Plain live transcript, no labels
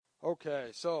Okay,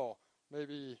 so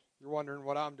maybe you're wondering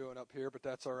what I'm doing up here, but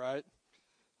that's all right.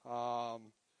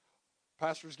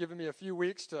 Pastor's given me a few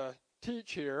weeks to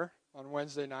teach here on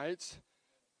Wednesday nights,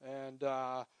 and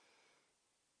I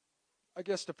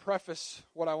guess to preface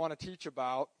what I want to teach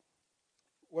about,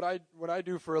 what I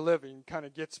do for a living kind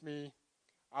of gets me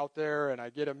out there, and I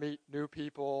get to meet new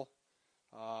people,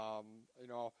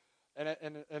 and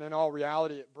in all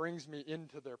reality, it brings me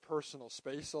into their personal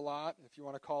space a lot, if you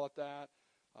want to call it that.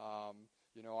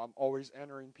 I'm always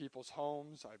entering people's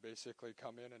homes. I basically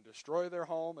come in and destroy their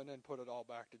home and then put it all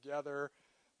back together.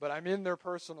 But I'm in their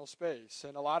personal space.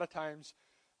 And a lot of times,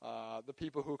 the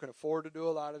people who can afford to do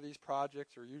a lot of these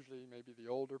projects are usually maybe the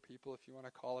older people, if you want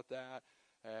to call it that.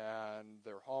 And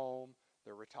they're home,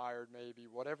 they're retired maybe,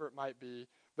 whatever it might be.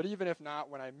 But even if not,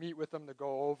 when I meet with them to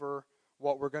go over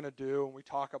what we're going to do and we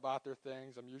talk about their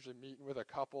things, I'm usually meeting with a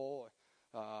couple,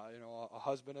 a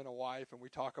husband and a wife, and we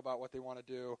talk about what they want to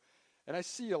do. And I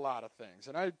see a lot of things,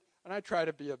 and I try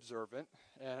to be observant,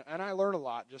 and I learn a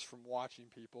lot just from watching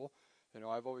people.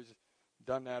 I've always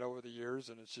done that over the years,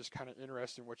 and it's just kind of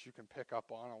interesting what you can pick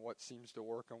up on what seems to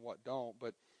work and what don't.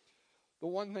 But the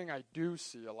one thing I do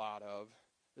see a lot of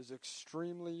is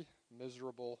extremely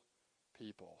miserable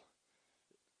people,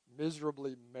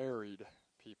 miserably married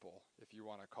people, if you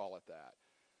want to call it that.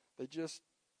 They just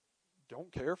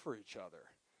don't care for each other.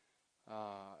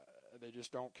 They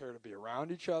just don't care to be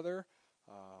around each other.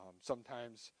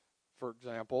 Sometimes, for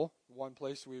example, one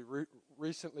place we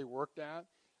recently worked at,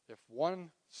 if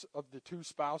one of the two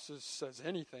spouses says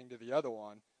anything to the other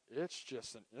one, it's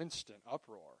just an instant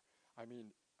uproar. I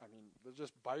mean, they'll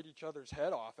just bite each other's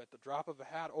head off at the drop of a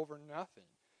hat over nothing.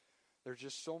 There's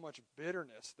just so much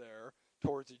bitterness there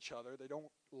towards each other. They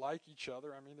don't like each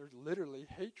other. I mean, there's literally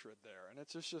hatred there, and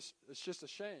it's just a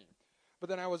shame. But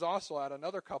then I was also at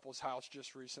another couple's house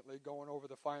just recently going over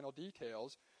the final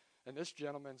details, and this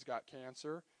gentleman's got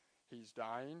cancer. He's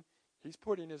dying. He's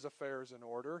putting his affairs in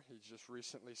order. He's just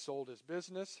recently sold his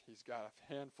business. He's got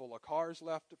a handful of cars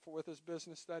left with his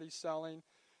business that he's selling,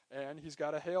 and he's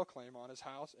got a hail claim on his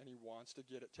house, and he wants to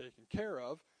get it taken care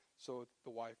of so the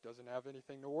wife doesn't have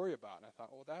anything to worry about. And I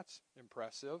thought, well, that's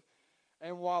impressive.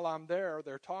 And while I'm there,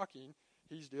 they're talking.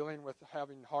 He's dealing with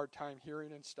having a hard time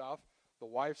hearing and stuff. The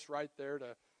wife's right there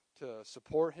to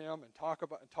support him and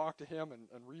talk to him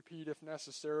and repeat if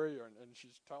necessary, and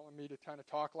she's telling me to kind of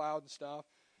talk loud and stuff.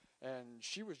 And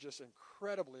she was just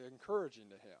incredibly encouraging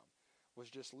to him, was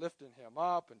just lifting him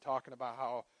up and talking about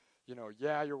how,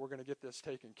 we're going to get this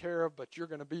taken care of, but you're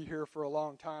going to be here for a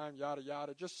long time, yada,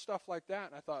 yada, just stuff like that.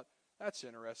 And I thought, that's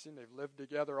interesting. They've lived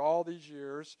together all these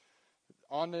years.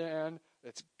 On the end,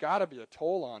 it's got to be a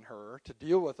toll on her to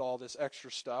deal with all this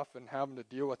extra stuff and having to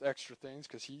deal with extra things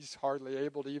because he's hardly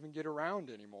able to even get around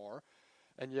anymore.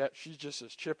 And yet she's just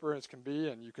as chipper as can be,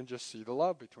 and you can just see the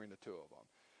love between the two of them.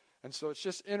 And so it's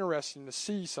just interesting to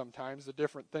see sometimes the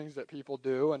different things that people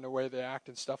do and the way they act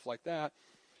and stuff like that.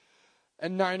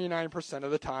 And 99%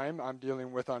 of the time, I'm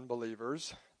dealing with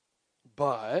unbelievers,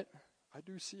 but I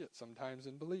do see it sometimes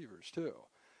in believers too.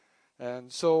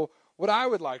 And so what I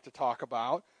would like to talk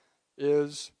about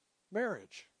is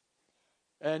marriage.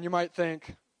 And you might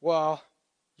think, well,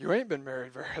 you ain't been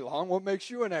married very long. What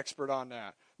makes you an expert on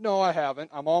that? No, I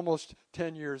haven't. I'm almost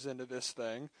 10 years into this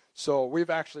thing. So we've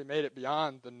actually made it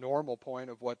beyond the normal point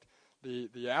of what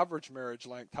the average marriage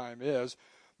length time is.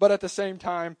 But at the same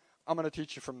time, I'm going to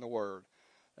teach you from the Word.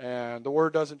 And the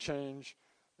Word doesn't change.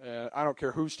 I don't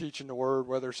care who's teaching the Word,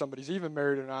 whether somebody's even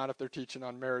married or not. If they're teaching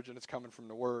on marriage and it's coming from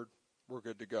the Word, we're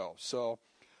good to go. So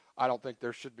I don't think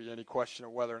there should be any question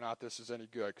of whether or not this is any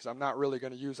good, because I'm not really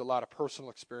going to use a lot of personal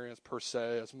experience per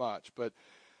se as much. But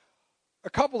a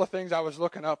couple of things I was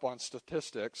looking up on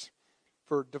statistics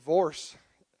for divorce,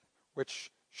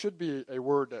 which should be a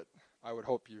word that I would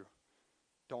hope you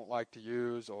don't like to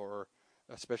use, or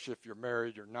especially if you're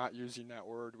married, you're not using that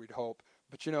word, we'd hope.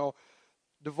 But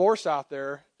divorce out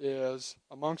there is,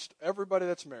 amongst everybody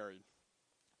that's married,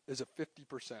 is a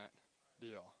 50%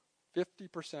 deal.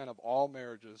 50% of all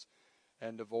marriages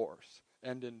end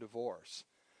in divorce.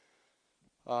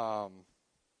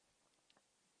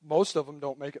 Most of them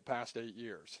don't make it past 8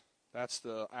 years. That's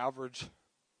the average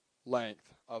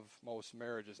length of most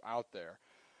marriages out there.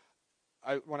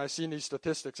 When I seen these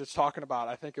statistics, it's talking about,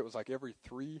 I think it was like every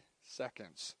 3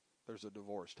 seconds there's a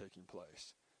divorce taking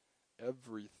place.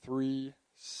 Every 3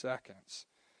 seconds.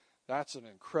 That's an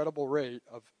incredible rate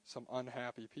of some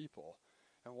unhappy people.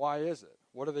 And why is it?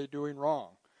 What are they doing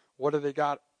wrong? What have they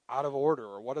got out of order,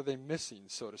 or what are they missing,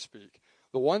 so to speak?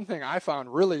 The one thing I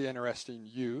found really interesting,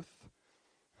 youth,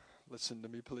 listen to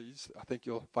me please, I think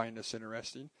you'll find this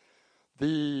interesting.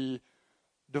 The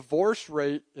divorce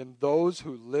rate in those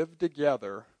who live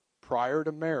together prior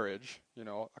to marriage,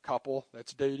 a couple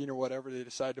that's dating or whatever, they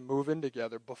decide to move in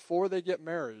together before they get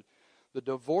married, the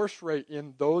divorce rate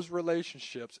in those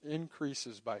relationships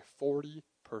increases by 40%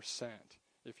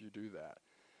 if you do that.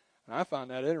 And I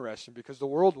found that interesting because the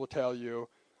world will tell you,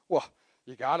 well,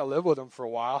 you got to live with them for a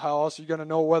while. How else are you going to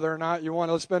know whether or not you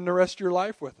want to spend the rest of your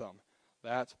life with them?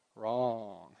 That's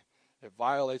wrong. It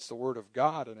violates the Word of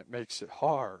God, and it makes it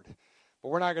hard. But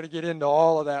we're not going to get into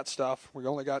all of that stuff. We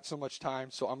only got so much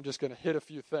time, so I'm just going to hit a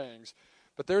few things.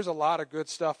 But there's a lot of good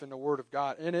stuff in the Word of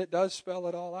God, and it does spell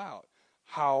it all out.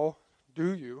 How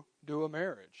do you do a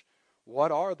marriage?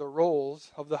 What are the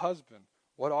roles of the husband?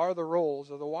 What are the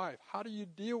roles of the wife? How do you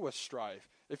deal with strife?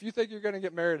 If you think you're going to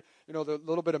get married, the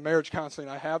little bit of marriage counseling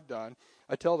I have done,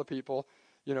 I tell the people,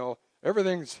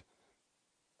 everything's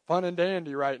fun and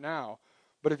dandy right now.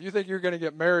 But if you think you're going to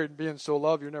get married and being so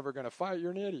loved you're never going to fight,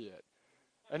 you're an idiot.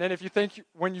 And then if you think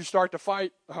when you start to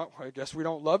fight, I guess we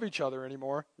don't love each other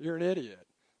anymore, you're an idiot.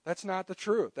 That's not the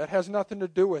truth. That has nothing to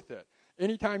do with it.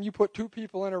 Anytime you put two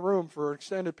people in a room for an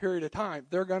extended period of time,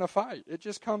 they're going to fight. It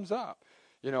just comes up.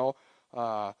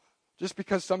 Just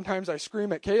because sometimes I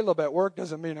scream at Caleb at work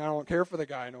doesn't mean I don't care for the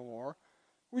guy no more.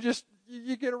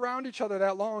 You get around each other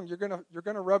that long, you're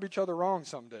gonna rub each other wrong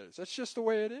some days. That's just the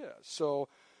way it is. So,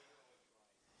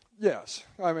 yes,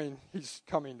 he's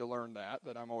coming to learn that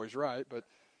I'm always right, but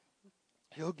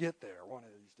he'll get there one of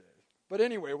these days. But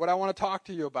anyway, what I want to talk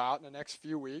to you about in the next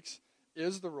few weeks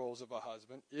is the roles of a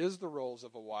husband, is the roles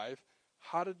of a wife,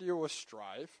 how to deal with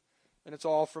strife. And it's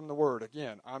all from the Word.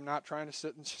 Again, I'm not trying to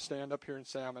sit and stand up here and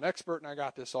say I'm an expert and I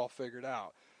got this all figured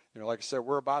out. Like I said,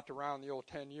 we're about to round the old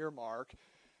 10-year mark,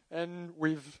 and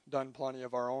we've done plenty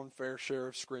of our own fair share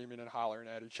of screaming and hollering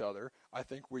at each other. I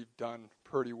think we've done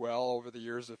pretty well over the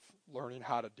years of learning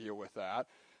how to deal with that.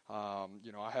 I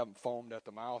haven't foamed at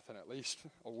the mouth in at least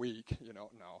a week,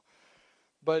 no.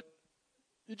 But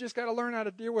you just got to learn how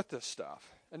to deal with this stuff.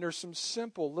 And there's some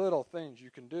simple little things you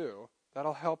can do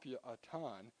that'll help you a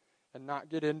ton, and not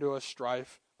get into a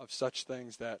strife of such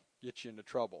things that get you into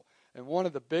trouble. And one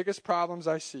of the biggest problems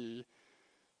I see,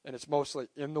 and it's mostly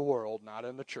in the world, not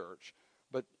in the church,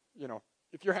 but,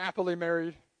 if you're happily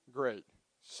married, great.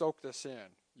 Soak this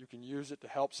in. You can use it to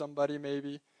help somebody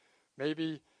maybe.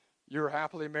 Maybe you're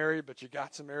happily married, but you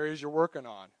got some areas you're working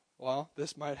on. Well,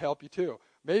 this might help you too.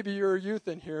 Maybe you're a youth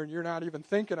in here and you're not even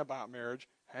thinking about marriage.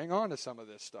 Hang on to some of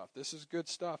this stuff. This is good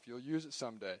stuff. You'll use it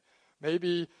someday.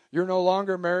 Maybe you're no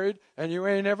longer married and you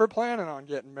ain't ever planning on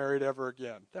getting married ever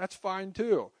again. That's fine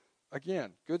too.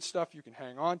 Again, good stuff you can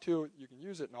hang on to. You can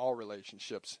use it in all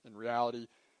relationships in reality,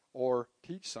 or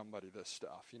teach somebody this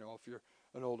stuff. If you're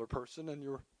an older person and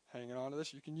you're hanging on to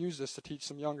this, you can use this to teach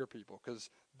some younger people, because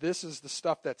this is the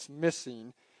stuff that's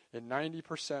missing in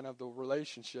 90% of the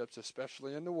relationships,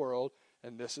 especially in the world,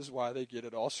 and this is why they get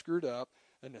it all screwed up,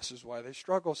 and this is why they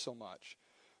struggle so much.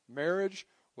 Marriage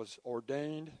was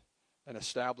ordained and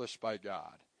established by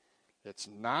God. It's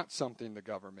not something the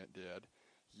government did.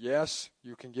 Yes,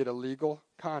 you can get a legal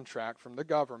contract from the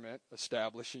government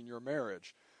establishing your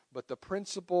marriage, but the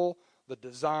principle, the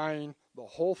design, the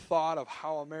whole thought of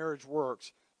how a marriage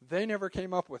works, they never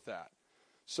came up with that.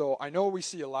 So I know we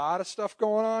see a lot of stuff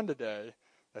going on today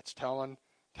that's telling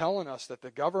us that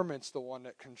the government's the one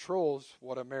that controls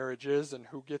what a marriage is and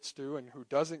who gets to and who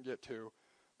doesn't get to,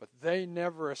 but they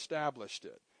never established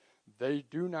it. They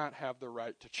do not have the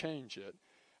right to change it.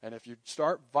 And if you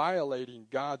start violating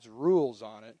God's rules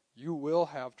on it, you will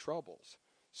have troubles.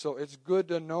 So it's good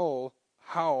to know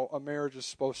how a marriage is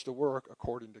supposed to work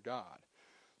according to God.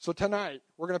 So tonight,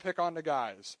 we're going to pick on the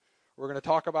guys. We're going to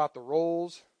talk about the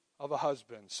roles of a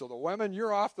husband. So the women,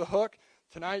 you're off the hook.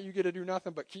 Tonight, you get to do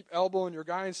nothing but keep elbowing your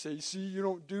guy and say, see, you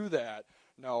don't do that.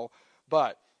 No,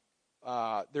 but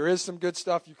there is some good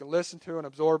stuff you can listen to and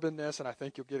absorb in this, and I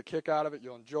think you'll get a kick out of it.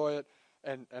 You'll enjoy it.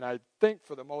 And I think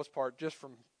for the most part, just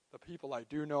from the people I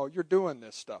do know, you're doing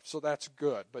this stuff, so that's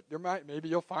good. But maybe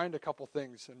you'll find a couple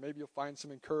things, and maybe you'll find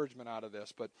some encouragement out of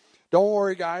this. But don't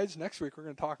worry, guys. Next week we're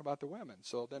going to talk about the women,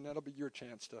 so then that'll be your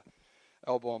chance to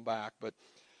elbow them back. But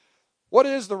what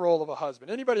is the role of a husband?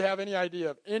 Anybody have any idea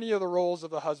of any of the roles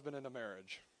of the husband in a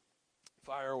marriage?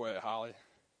 Fire away, Holly.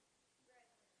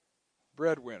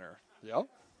 Breadwinner. Yep.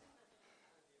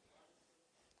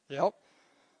 Yep.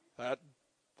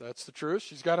 That's the truth.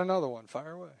 She's got another one.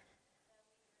 Fire away.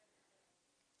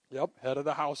 Yep, head of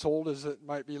the household, as it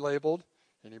might be labeled.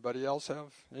 Anybody else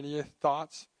have any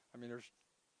thoughts? There's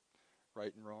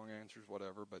right and wrong answers,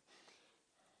 whatever, but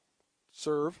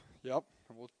serve, yep,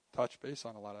 and we'll touch base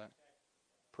on a lot of that.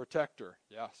 Protector,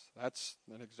 yes, that's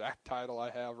an exact title I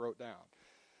have wrote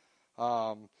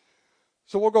down.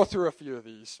 So we'll go through a few of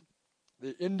these.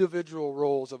 The individual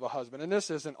roles of a husband. And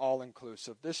this isn't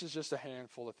all-inclusive. This is just a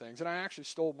handful of things. And I actually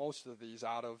stole most of these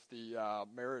out of the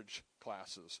marriage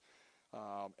classes.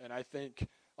 And I think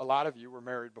a lot of you were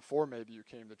married before maybe you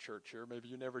came to church here. Maybe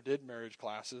you never did marriage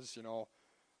classes.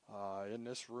 In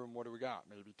this room, what do we got?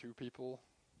 Maybe 2 people,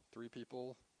 3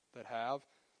 people that have.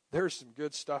 There's some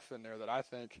good stuff in there that I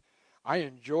think I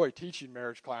enjoy teaching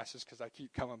marriage classes because I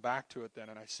keep coming back to it then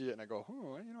and I see it and I go,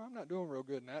 I'm not doing real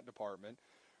good in that department.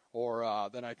 Or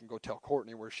then I can go tell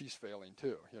Courtney where she's failing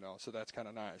too, so that's kind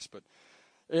of nice. But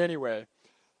anyway,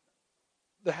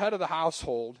 the head of the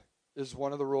household is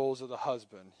one of the roles of the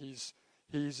husband. He's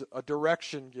a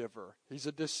direction giver. He's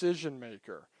a decision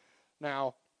maker.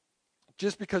 Now,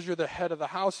 just because you're the head of the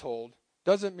household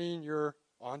doesn't mean you're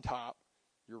on top,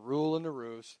 you're ruling the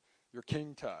roost, you're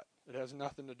King Tut. It has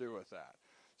nothing to do with that.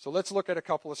 So let's look at a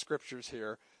couple of scriptures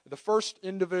here. The first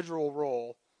individual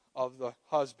role of the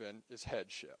husband is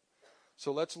headship.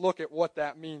 So let's look at what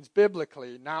that means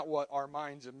biblically, not what our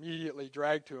minds immediately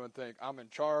drag to and think, I'm in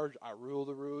charge, I rule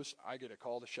the roost, I get to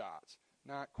call the shots.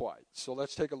 Not quite. So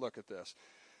let's take a look at this.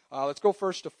 Let's go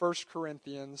first to 1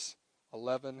 Corinthians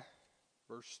 11,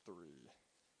 verse 3.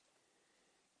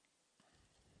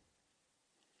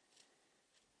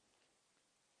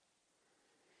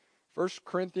 1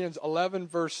 Corinthians 11,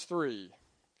 verse 3.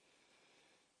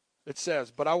 It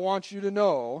says, "But I want you to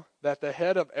know that the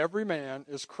head of every man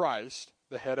is Christ,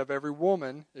 the head of every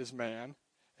woman is man,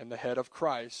 and the head of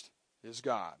Christ is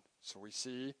God." So we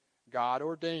see God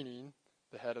ordaining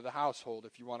the head of the household,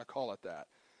 if you want to call it that.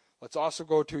 Let's also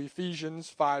go to Ephesians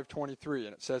 5:23,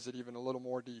 and it says it even a little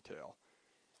more detail.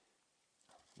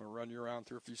 I'm going to run you around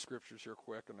through a few scriptures here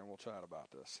quick, and then we'll chat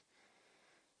about this.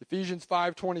 Ephesians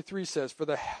 5:23 says, "For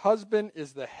the husband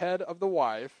is the head of the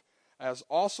wife, as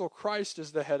also Christ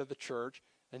is the head of the church,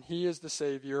 and he is the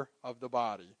Savior of the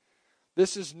body."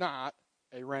 This is not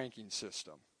a ranking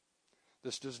system.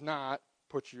 This does not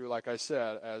put you, like I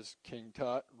said, as King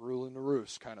Tut, ruling the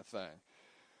roost kind of thing.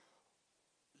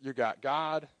 You got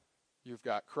God, you've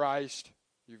got Christ,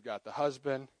 you've got the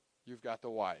husband, you've got the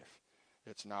wife.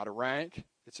 It's not a rank,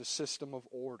 it's a system of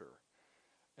order.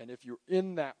 And if you're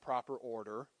in that proper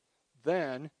order,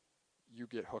 then you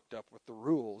get hooked up with the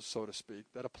rules, so to speak,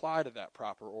 that apply to that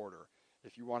proper order.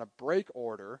 If you want to break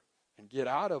order and get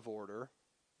out of order,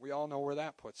 we all know where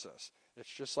that puts us. It's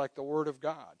just like the Word of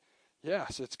God.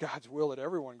 Yes, it's God's will that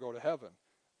everyone go to heaven,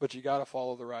 but you got to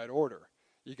follow the right order.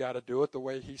 You got to do it the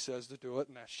way He says to do it,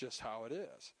 and that's just how it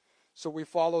is. So we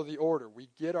follow the order. We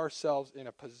get ourselves in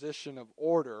a position of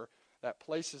order that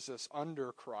places us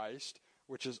under Christ,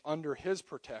 which is under His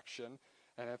protection.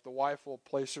 And if the wife will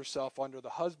place herself under the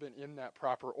husband in that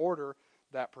proper order,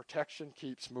 that protection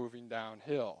keeps moving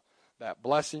downhill. That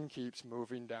blessing keeps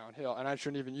moving downhill. And I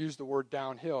shouldn't even use the word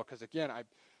downhill because, again, I'm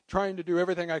trying to do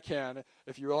everything I can,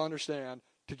 if you will understand,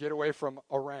 to get away from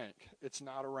a rank. It's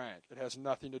not a rank. It has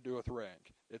nothing to do with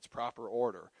rank. It's proper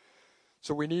order.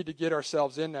 So we need to get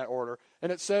ourselves in that order.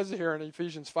 And it says here in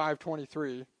Ephesians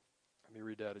 5:23, let me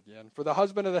read that again. For the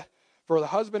husband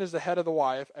is the head of the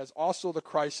wife, as also the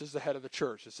Christ is the head of the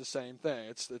church. It's the same thing.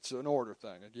 It's an order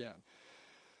thing again.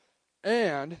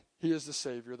 And He is the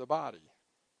Savior of the body.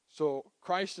 So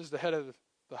Christ is the head of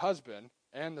the husband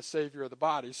and the Savior of the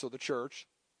body, so the church,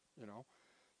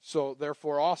 So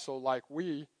therefore also, like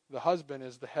the husband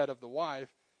is the head of the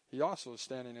wife, he also is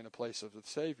standing in a place of the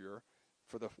Savior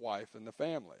for the wife and the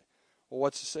family. Well,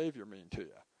 what's the Savior mean to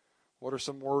you? What are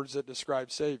some words that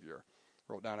describe Savior?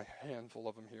 I wrote down a handful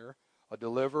of them here. A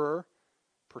deliverer,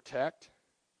 protect,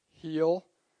 heal,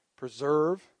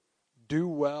 preserve, do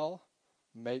well,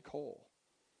 make whole.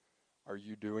 Are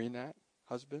you doing that,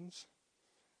 husbands?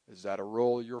 Is that a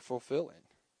role you're fulfilling?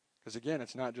 Because again,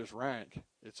 it's not just rank.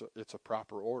 It's a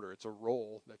proper order. It's a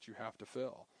role that you have to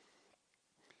fill.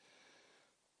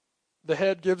 The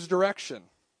head gives direction.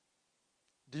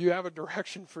 Do you have a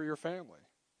direction for your family?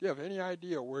 Do you have any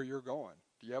idea where you're going?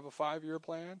 Do you have a 5-year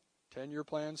plan? 10-year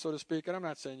plan, so to speak? And I'm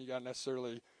not saying you got to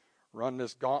necessarily run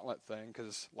this gauntlet thing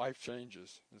because life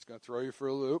changes. It's going to throw you for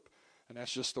a loop, and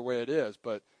that's just the way it is.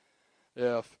 But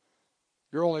if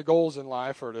your only goals in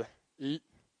life are to eat,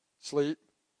 sleep,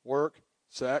 work,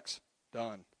 sex,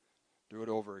 done. Do it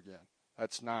over again.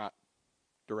 That's not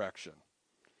direction.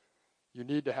 You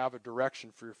need to have a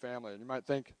direction for your family. And you might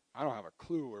think, I don't have a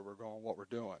clue where we're going, what we're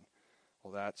doing.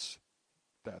 Well, that's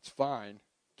fine.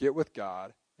 Get with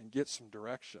God and get some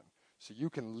direction so you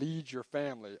can lead your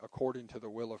family according to the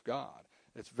will of God.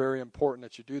 It's very important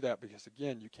that you do that because,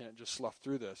 again, you can't just slough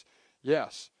through this.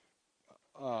 Yes,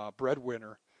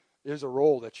 breadwinner is a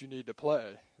role that you need to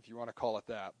play, if you want to call it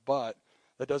that, but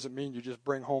That doesn't mean you just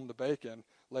bring home the bacon,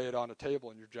 lay it on the table,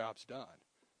 and your job's done.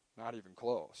 Not even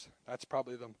close. That's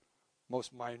probably the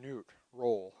most minute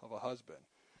role of a husband.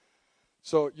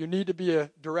 So you need to be a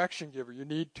direction giver. You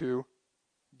need to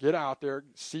get out there,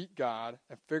 seek God,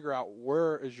 and figure out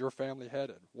where is your family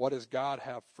headed. What does God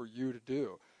have for you to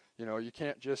do? You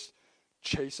can't just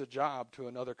chase a job to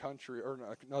another country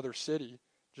or another city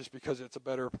just because it's a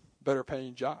better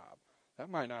paying job. That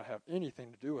might not have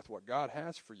anything to do with what God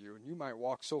has for you, and you might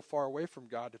walk so far away from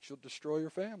God that you'll destroy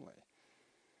your family.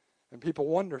 And people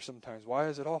wonder sometimes, why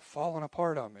is it all falling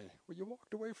apart on me? Well, you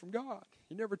walked away from God.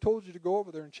 He never told you to go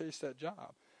over there and chase that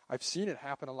job. I've seen it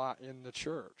happen a lot in the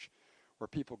church, where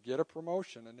people get a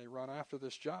promotion and they run after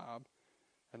this job,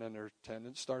 and then their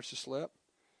attendance starts to slip,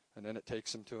 and then it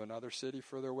takes them to another city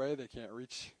further away. They can't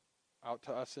reach out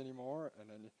to us anymore, and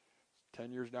then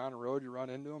 10 years down the road, you run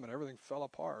into them, and everything fell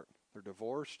apart. They're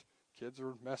divorced, kids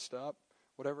are messed up,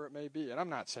 whatever it may be. And I'm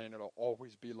not saying it'll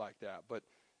always be like that, but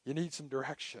you need some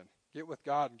direction. Get with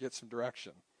God and get some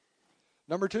direction.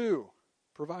 Number 2,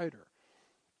 provider.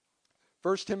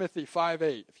 1 Timothy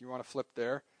 5:8, if you want to flip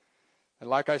there. And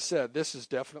like I said, this is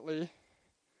definitely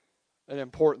an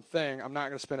important thing. I'm not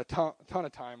going to spend a ton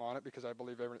of time on it because I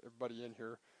believe everybody in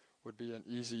here would be in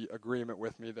easy agreement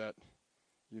with me that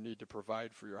you need to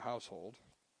provide for your household.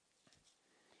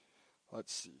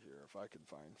 Let's see here if I can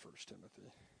find 1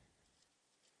 Timothy.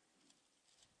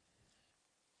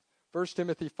 1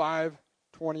 Timothy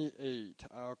 5:28.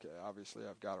 Okay, obviously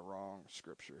I've got a wrong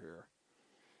scripture here.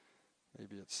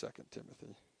 Maybe it's 2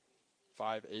 Timothy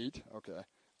 5:8. Okay.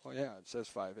 Well, yeah, it says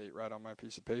 5:8 right on my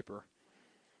piece of paper.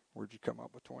 Where'd you come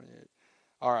up with 28?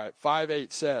 All right,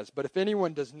 5:8 says, "But if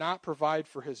anyone does not provide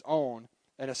for his own,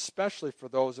 and especially for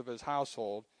those of his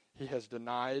household, he has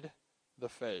denied the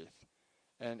faith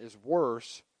and is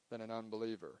worse than an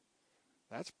unbeliever."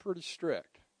 That's pretty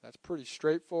strict. That's pretty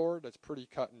straightforward. That's pretty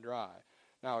cut and dry.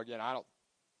 Now, again,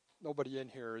 nobody in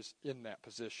here is in that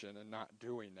position and not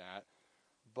doing that.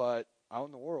 But out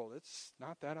in the world, it's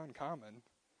not that uncommon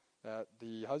that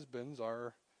the husbands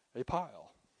are a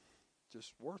pile,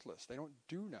 just worthless. They don't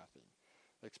do nothing.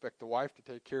 They expect the wife to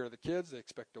take care of the kids. They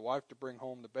expect the wife to bring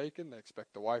home the bacon. They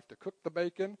expect the wife to cook the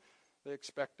bacon. They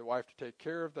expect the wife to take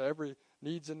care of every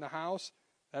needs in the house.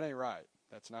 That ain't right.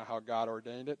 That's not how God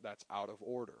ordained it. That's out of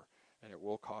order. And it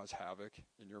will cause havoc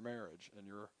in your marriage and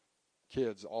your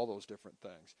kids, all those different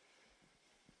things.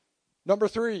 Number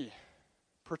 3,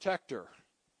 protector.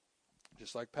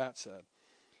 Just like Pat said.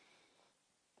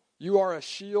 You are a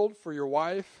shield for your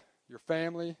wife, your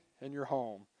family, and your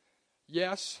home.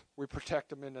 Yes, we protect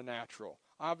them in the natural.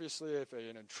 Obviously, if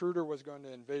an intruder was going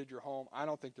to invade your home, I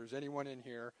don't think there's anyone in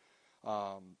here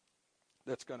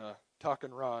that's going to tuck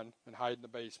and run and hide in the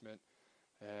basement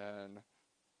and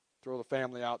throw the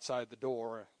family outside the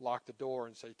door, lock the door,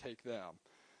 and say, take them.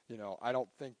 I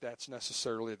don't think that's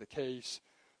necessarily the case.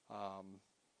 I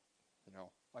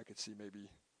could see maybe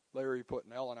Larry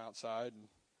putting Ellen outside and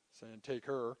saying, take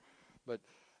her. But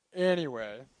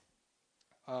anyway,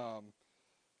 so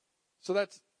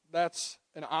that's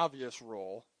an obvious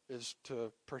role, is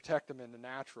to protect them in the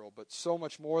natural. But so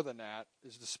much more than that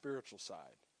is the spiritual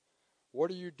side.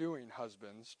 What are you doing,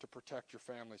 husbands, to protect your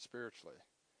family spiritually?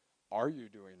 Are you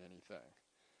doing anything?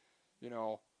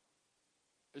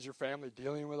 Is your family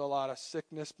dealing with a lot of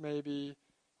sickness maybe?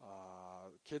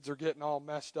 Kids are getting all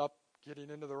messed up, getting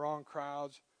into the wrong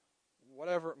crowds,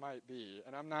 whatever it might be.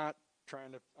 And I'm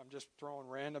just throwing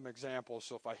random examples,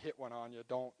 so if I hit one on you,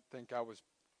 don't think I was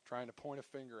trying to point a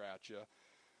finger at you.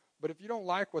 But if you don't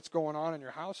like what's going on in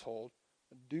your household,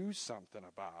 do something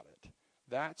about it.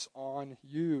 That's on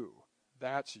you.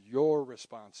 That's your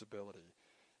responsibility.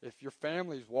 If your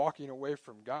family's walking away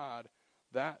from God,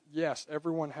 yes,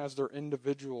 everyone has their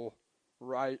individual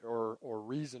right or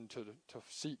reason to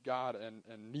seek God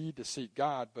and need to seek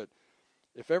God. But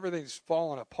if everything's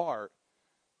falling apart,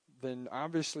 then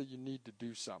obviously you need to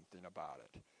do something about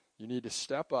it. You need to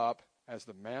step up as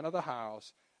the man of the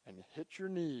house and hit your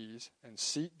knees and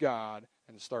seek God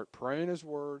and start praying His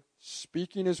Word,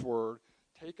 speaking His Word,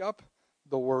 take up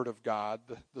the Word of God,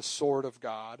 the sword of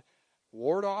God,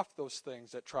 ward off those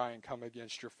things that try and come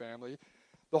against your family.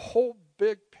 The whole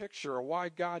big picture of why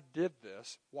God did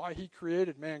this, why He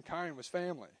created mankind, was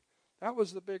family. That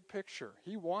was the big picture.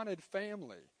 He wanted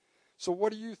family. So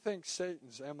what do you think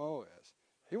Satan's MO is?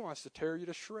 He wants to tear you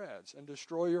to shreds and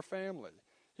destroy your family.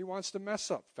 He wants to mess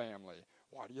up family.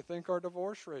 Why do you think our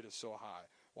divorce rate is so high?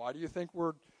 Why do you think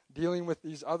we're dealing with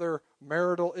these other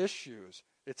marital issues?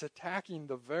 It's attacking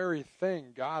the very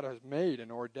thing God has made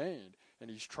and ordained, and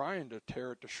He's trying to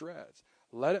tear it to shreds.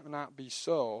 Let it not be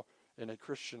so in a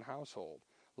Christian household.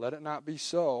 Let it not be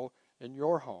so in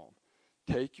your home.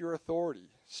 Take your authority.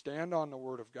 Stand on the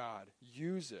Word of God.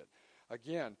 Use it.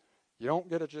 Again, you don't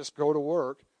get to just go to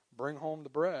work, bring home the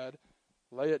bread,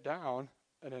 lay it down,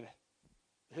 and then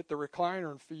hit the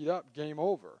recliner and feet up, game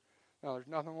over. Now, there's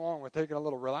nothing wrong with taking a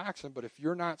little relaxing, but if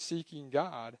you're not seeking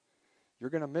God,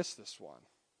 you're going to miss this one.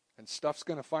 And stuff's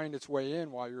going to find its way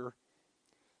in while you're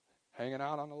hanging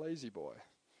out on the lazy boy.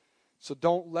 So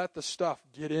don't let the stuff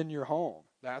get in your home.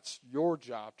 That's your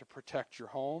job, to protect your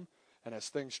home. And as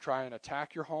things try and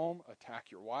attack your home,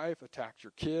 attack your wife, attack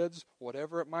your kids,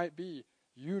 whatever it might be,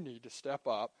 you need to step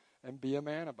up and be a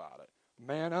man about it.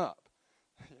 Man up.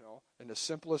 In the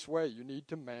simplest way, you need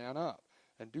to man up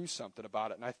and do something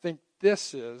about it. And I think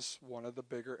this is one of the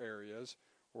bigger areas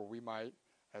where we might,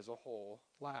 as a whole,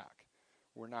 lack.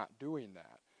 We're not doing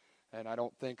that. And I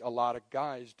don't think a lot of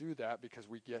guys do that because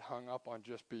we get hung up on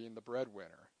just being the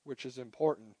breadwinner, which is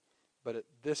important, but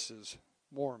this is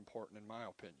more important in my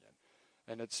opinion.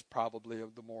 And it's probably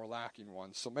of the more lacking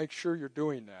ones. So make sure you're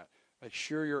doing that. Make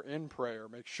sure you're in prayer.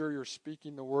 Make sure you're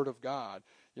speaking the Word of God.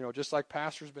 Just like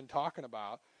Pastor's been talking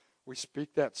about, we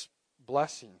speak that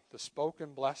blessing, the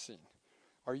spoken blessing.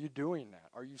 Are you doing that?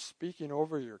 Are you speaking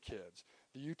over your kids?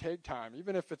 Do you take time,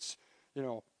 even if it's,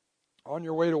 on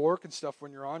your way to work and stuff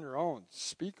when you're on your own,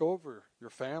 speak over your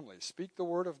family. Speak the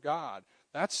Word of God.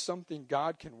 That's something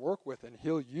God can work with and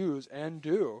He'll use and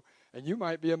do. And you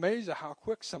might be amazed at how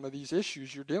quick some of these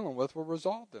issues you're dealing with will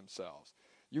resolve themselves.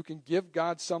 You can give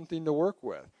God something to work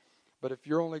with. But if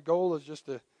your only goal is just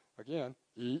to, again,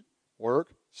 eat,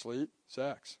 work, sleep,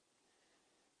 sex.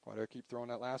 Why do I keep throwing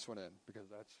that last one in? Because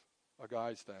that's a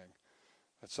guy's thing.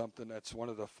 That's something that's one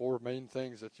of the 4 main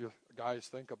things that you guys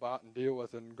think about and deal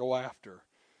with and go after,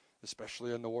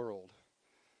 especially in the world.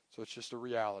 So it's just a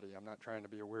reality. I'm not trying to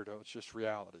be a weirdo. It's just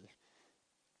reality.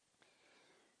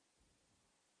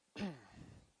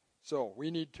 So we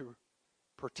need to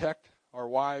protect our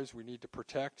wives. We need to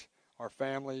protect our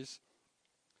families.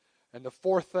 And the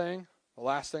fourth thing, the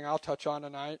last thing I'll touch on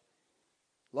tonight,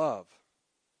 love.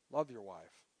 Love your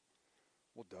wife.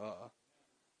 Well, duh.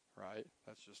 Right?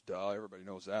 That's just duh. Everybody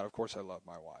knows that. Of course I love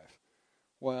my wife.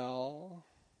 Well,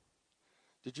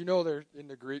 did you know there in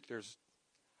the Greek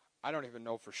I don't even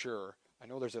know for sure. I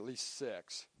know there's at least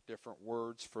 6 different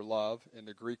words for love in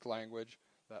the Greek language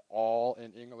that all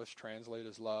in English translate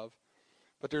as love.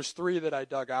 But there's 3 that I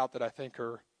dug out that I think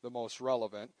are the most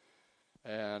relevant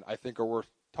and I think are worth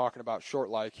talking about short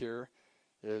like here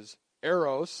is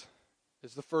eros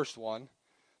is the first one.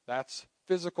 That's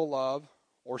physical love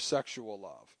or sexual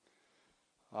love.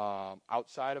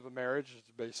 Outside of a marriage,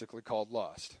 it's basically called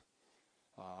lust.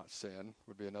 Sin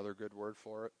would be another good word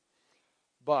for it.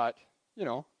 But,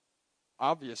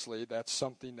 obviously that's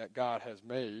something that God has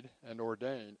made and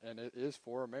ordained, and it is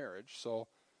for a marriage. So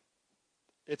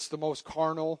it's the most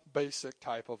carnal, basic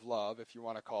type of love, if you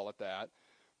want to call it that.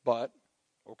 But,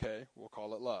 okay, we'll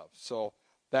call it love. So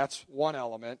that's one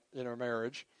element in a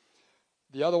marriage.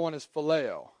 The other one is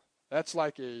phileo. That's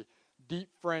like a deep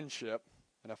friendship,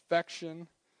 an affection,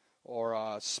 or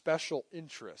a special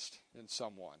interest in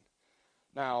someone.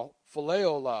 Now,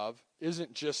 phileo love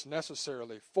isn't just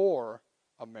necessarily for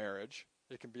a marriage.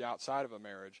 It can be outside of a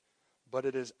marriage, but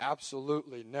it is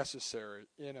absolutely necessary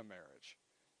in a marriage.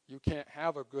 You can't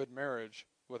have a good marriage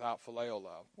without phileo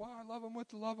love. Well, I love them with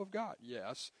the love of God.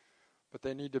 Yes, but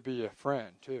they need to be a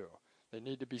friend too. They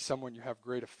need to be someone you have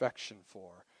great affection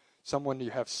for, someone you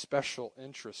have special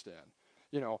interest in.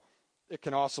 It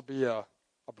can also be a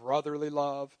brotherly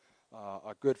love,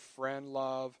 a good friend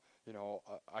love.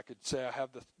 I could say I have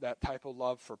that type of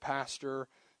love for pastor,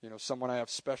 someone I have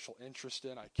special interest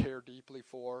in, I care deeply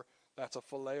for. That's a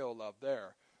phileo love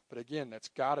there. But again, that's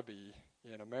got to be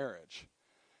in a marriage.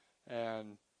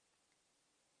 And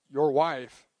your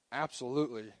wife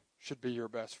absolutely should be your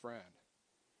best friend.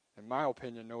 In my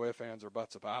opinion, no ifs, ands, or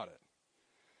buts about it.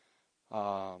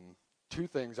 2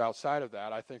 things outside of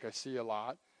that I think I see a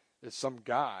lot is some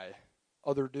guy,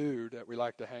 other dude that we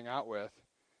like to hang out with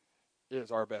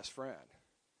is our best friend.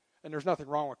 And there's nothing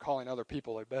wrong with calling other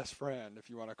people a best friend, if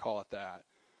you want to call it that.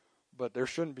 But there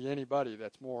shouldn't be anybody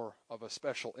that's more of a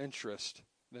special interest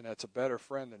than that's a better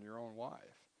friend than your own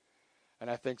wife. And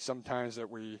I think sometimes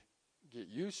that we get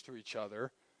used to each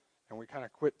other and we kind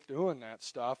of quit doing that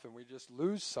stuff and we just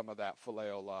lose some of that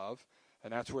phileo love.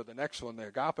 And that's where the next one, the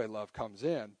agape love, comes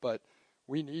in. But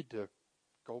we need to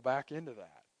go back into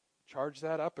that. Charge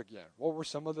that up again. What were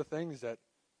some of the things that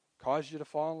caused you to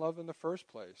fall in love in the first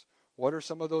place? What are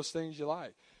some of those things you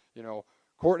like?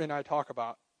 Courtney and I talk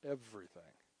about everything.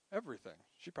 Everything.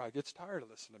 She probably gets tired of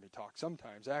listening to me talk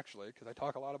sometimes, actually, because I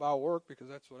talk a lot about work because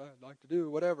that's what I like to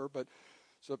do, whatever. But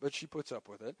she puts up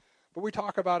with it. But we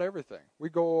talk about everything. We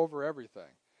go over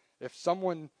everything. If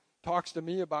someone talks to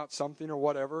me about something or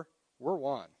whatever, we're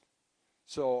one.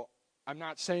 So I'm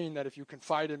not saying that if you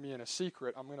confide in me in a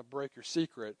secret, I'm going to break your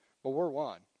secret, but we're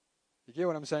one. You get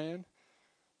what I'm saying?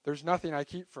 There's nothing I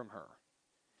keep from her.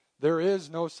 There is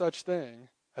no such thing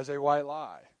as a white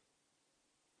lie.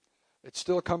 It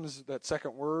still comes, that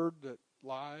second word, that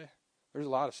lie. There's a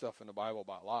lot of stuff in the Bible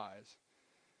about lies.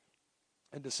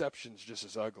 And deception's just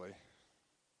as ugly.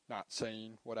 Not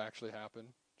saying what actually happened.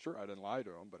 Sure, I didn't lie to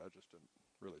him, but I just didn't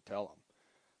really tell him.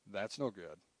 That's no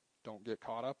good. Don't get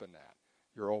caught up in that.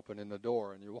 You're opening the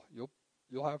door, and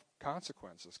you'll have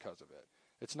consequences because of it.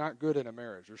 It's not good in a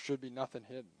marriage. There should be nothing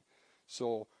hidden.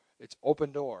 So it's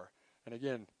open door. And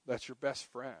again, that's your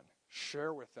best friend.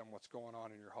 Share with them what's going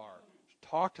on in your heart.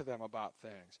 Talk to them about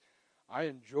things. I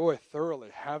enjoy thoroughly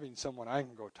having someone I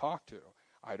can go talk to.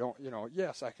 I don't,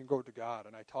 yes, I can go to God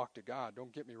and I talk to God.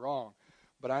 Don't get me wrong.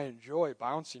 But I enjoy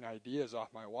bouncing ideas off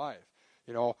my wife.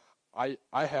 I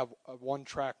have a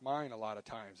one-track mind a lot of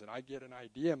times, and I get an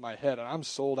idea in my head, and I'm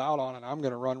sold out on it, and I'm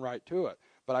going to run right to it.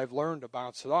 But I've learned to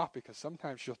bounce it off because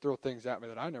sometimes she'll throw things at me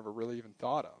that I never really even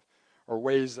thought of, or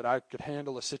ways that I could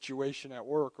handle a situation at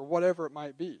work, or whatever it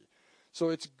might be. So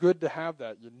it's good to have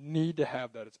that. You need to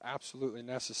have that. It's absolutely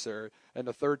necessary. And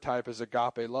the third type is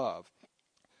agape love.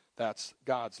 That's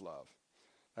God's love.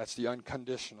 That's the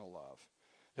unconditional love.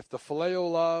 If the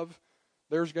phileo love,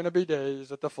 there's going to be days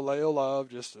that the phileo love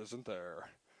just isn't there.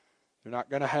 You're not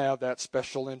going to have that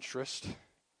special interest.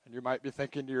 And you might be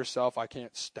thinking to yourself, I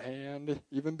can't stand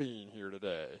even being here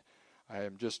today. I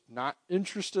am just not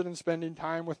interested in spending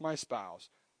time with my spouse.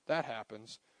 That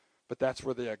happens. But that's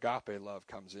where the agape love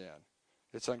comes in.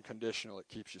 It's unconditional. It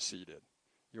keeps you seated.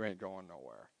 You ain't going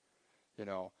nowhere.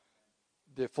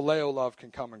 The phileo love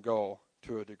can come and go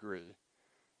to a degree.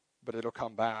 But it'll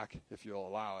come back if you'll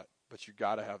allow it. But you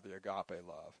got to have the agape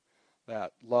love.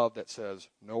 That love that says,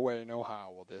 no way, no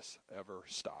how will this ever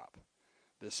stop.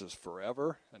 This is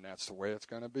forever, and that's the way it's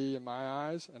going to be in my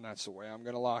eyes, and that's the way I'm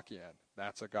going to lock in.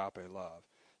 That's agape love.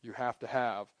 You have to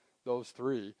have those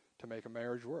three to make a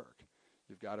marriage work.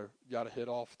 You've got to hit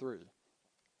all three.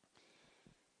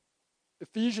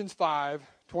 Ephesians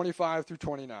 5:25 through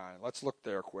 29. Let's look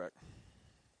there quick.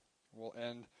 We'll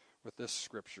end with this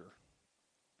scripture.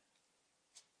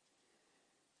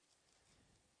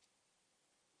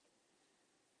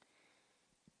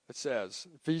 It says,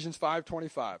 Ephesians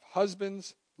 5:25,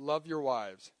 husbands, love your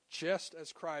wives, just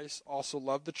as Christ also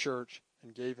loved the church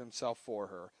and gave himself for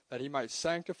her, that he might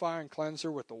sanctify and cleanse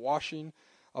her with the washing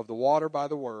of the water by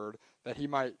the word, that he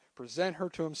might present her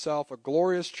to himself a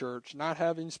glorious church, not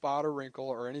having spot or wrinkle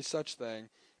or any such thing,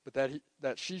 but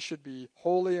that she should be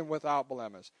holy and without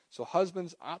blemish. So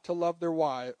husbands ought to love their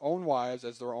own wives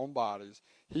as their own bodies.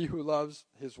 He who loves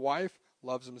his wife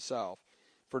loves himself.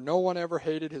 For no one ever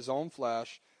hated his own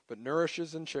flesh, but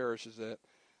nourishes and cherishes it,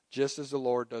 just as the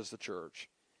Lord does the church.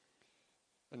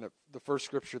 And the first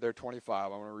scripture there, 25,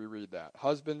 I want to reread that.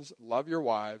 Husbands, love your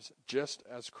wives, just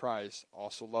as Christ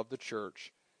also loved the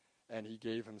church, and he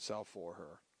gave himself for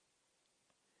her.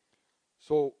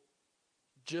 So,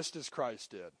 just as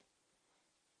Christ did.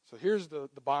 So here's the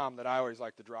bomb that I always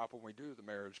like to drop when we do the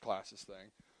marriage classes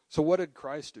thing. So what did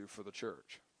Christ do for the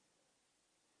church?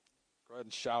 Go ahead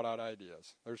and shout out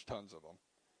ideas. There's tons of them.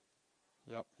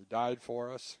 Yep, he died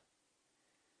for us.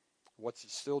 What's he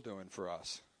still doing for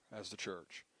us as the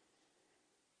church?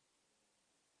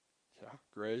 Yeah,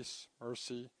 grace,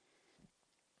 mercy.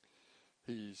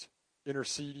 He's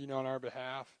interceding on our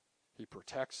behalf. He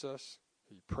protects us.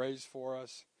 He prays for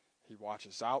us. He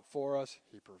watches out for us.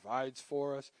 He provides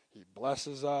for us. He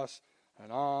blesses us,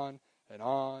 and on and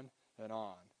on and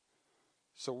on.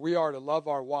 So we are to love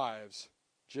our wives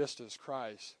just as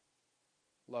Christ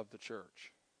loved the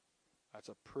church. That's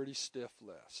a pretty stiff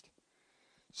list.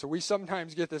 So we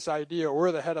sometimes get this idea,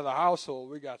 we're the head of the household,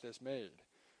 we got this made.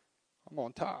 I'm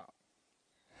on top.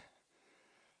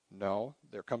 No,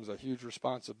 there comes a huge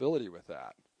responsibility with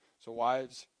that. So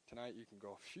wives, tonight you can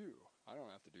go, phew, I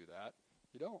don't have to do that.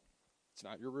 You don't. It's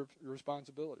not your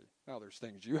responsibility. Now there's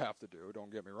things you have to do,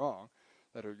 don't get me wrong,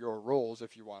 that are your roles,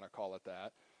 if you want to call it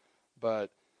that.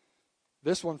 But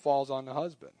this one falls on the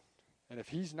husband. And if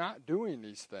he's not doing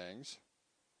these things,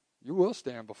 you will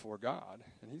stand before God,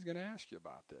 and he's going to ask you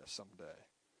about this someday.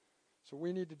 So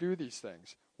we need to do these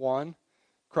things. One,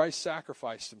 Christ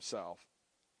sacrificed himself.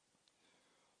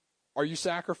 Are you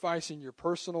sacrificing your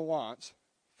personal wants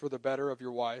for the better of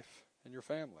your wife and your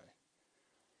family?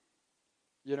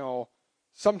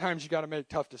 Sometimes you got to make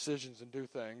tough decisions and do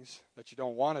things that you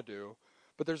don't want to do,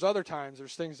 but there's other times,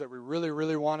 there's things that we really,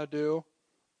 really want to do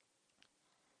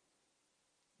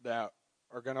that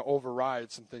are going to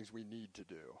override some things we need to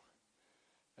do.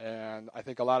 And I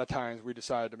think a lot of times we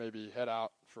decide to maybe head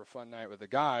out for a fun night with the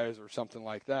guys or something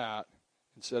like that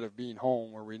instead of being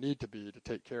home where we need to be to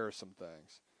take care of some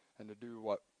things and to do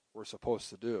what we're supposed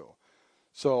to do.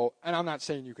 So, and I'm not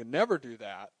saying you can never do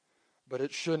that, but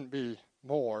it shouldn't be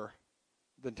more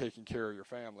than taking care of your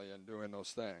family and doing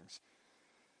those things.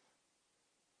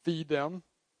 Feed them.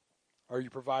 Are you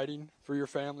providing for your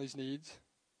family's needs?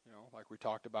 You know, like we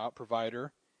talked about,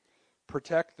 provider.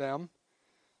 Protect them.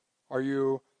 Are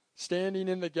you standing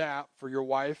in the gap for your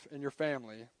wife and your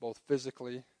family, both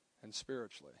physically and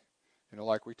spiritually? You know,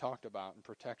 like we talked about in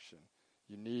protection.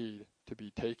 You need to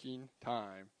be taking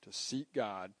time to seek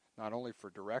God, not only for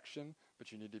direction,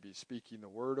 but you need to be speaking the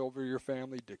word over your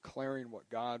family, declaring what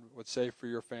God would say for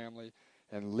your family,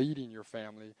 and leading your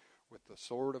family with the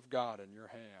sword of God in your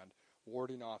hand,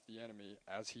 warding off the enemy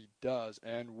as he does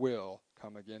and will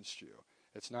come against you.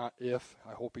 It's not if,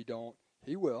 I hope he don't,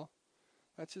 he will.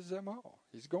 That's his MO.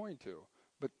 He's going to.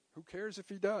 But who cares if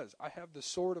he does? I have the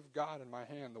sword of God in my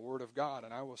hand, the word of God,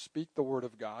 and I will speak the word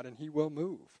of God, and he will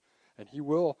move, and he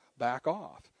will back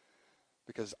off.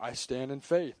 Because I stand in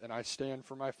faith, and I stand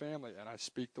for my family, and I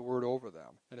speak the word over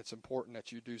them. And it's important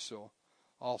that you do so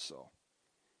also.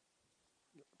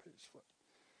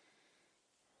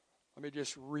 Let me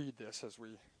just read this as we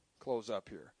close up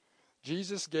here.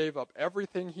 Jesus gave up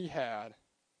everything he had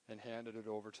and handed it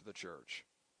over to the church.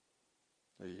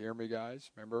 Do you hear me, guys?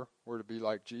 Remember, we're to be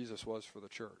like Jesus was for the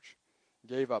church.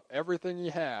 Gave up everything he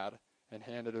had and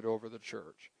handed it over to the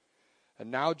church.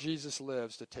 And now Jesus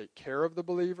lives to take care of the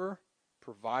believer,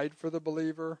 provide for the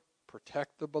believer,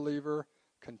 protect the believer,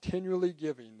 continually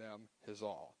giving them his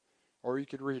all. Or you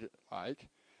could read it like,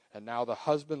 and now the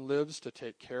husband lives to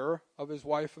take care of his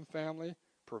wife and family,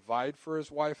 provide for his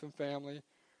wife and family,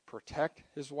 protect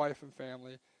his wife and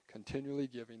family, continually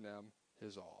giving them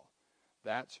his all.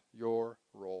 That's your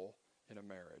role in a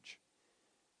marriage.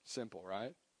 Simple,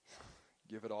 right?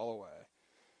 Give it all away.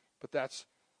 But that's,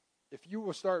 if you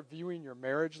will start viewing your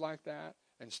marriage like that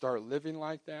and start living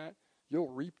like that, you'll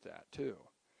reap that too.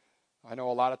 I know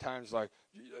a lot of times like,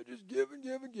 I just give and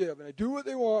give and give, and they do what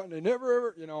they want, and they never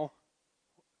ever, you know.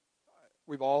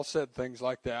 We've all said things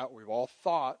like that. We've all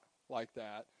thought like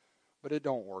that. But it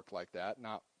don't work like that.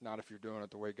 Not if you're doing it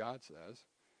the way God says.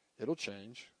 It'll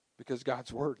change because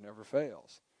God's word never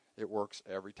fails. It works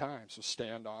every time. So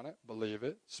stand on it, believe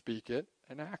it, speak it,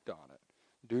 and act on it.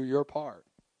 Do your part.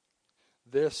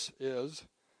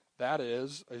 That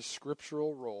is a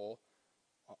scriptural role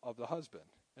of the husband.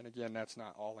 And again, that's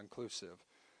not all inclusive.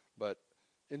 But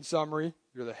in summary,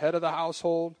 you're the head of the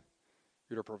household.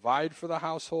 You're to provide for the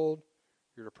household.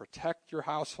 You're to protect your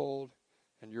household,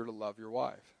 and you're to love your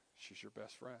wife. She's your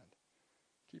best friend.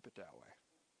 Keep it that way.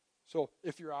 So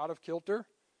if you're out of kilter,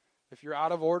 if you're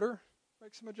out of order,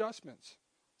 make some adjustments.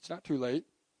 It's not too late.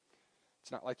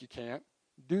 It's not like you can't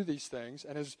do these things.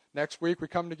 And as next week we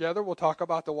come together, we'll talk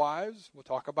about the wives. We'll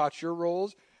talk about your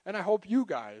roles. And I hope you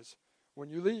guys, when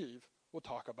you leave, will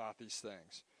talk about these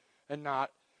things. And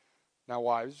not, now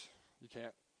wives, you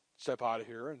can't step out of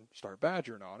here and start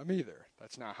badgering on them either.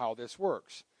 That's not how this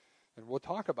works. And we'll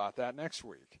talk about that next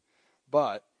week.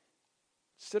 But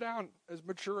sit down as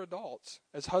mature adults,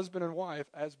 as husband and wife,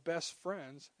 as best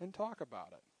friends, and talk about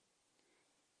it.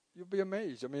 You'll be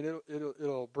amazed. I mean,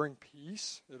 it'll bring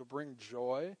peace. It'll bring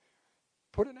joy.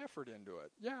 Put an effort into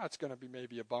it. Yeah, it's going to be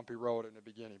maybe a bumpy road in the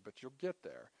beginning, but you'll get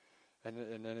there. And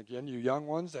then again, you young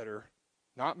ones that are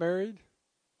not married,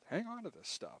 hang on to this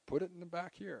stuff. Put it in the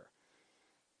back here.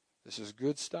 This is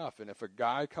good stuff. And if a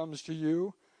guy comes to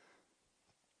you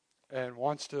and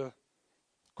wants to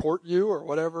court you or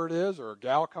whatever it is, or a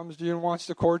gal comes to you and wants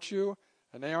to court you,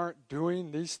 and they aren't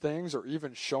doing these things or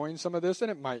even showing some of this, and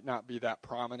it might not be that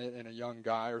prominent in a young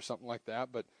guy or something like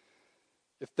that, but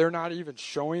if they're not even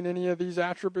showing any of these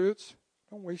attributes,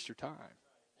 don't waste your time.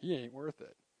 He ain't worth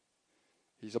it.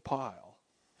 He's a pile.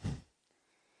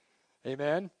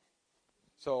 Amen?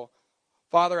 So,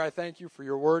 Father, I thank you for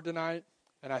your word tonight.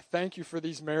 And I thank you for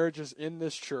these marriages in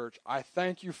this church. I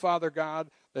thank you, Father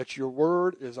God, that your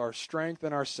word is our strength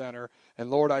and our center. And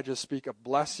Lord, I just speak a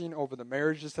blessing over the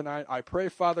marriages tonight. I pray,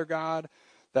 Father God,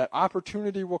 that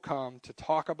opportunity will come to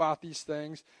talk about these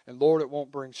things. And Lord, it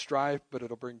won't bring strife, but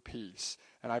it'll bring peace.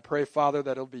 And I pray, Father,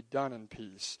 that it'll be done in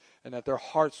peace. And that their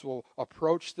hearts will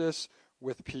approach this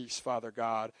with peace, Father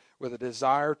God, with a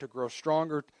desire to grow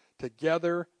stronger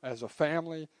together as a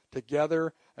family,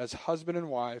 together as husband and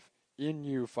wife, in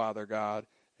you, Father God,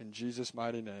 in Jesus'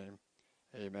 mighty name,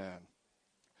 amen.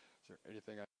 Is there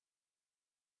anything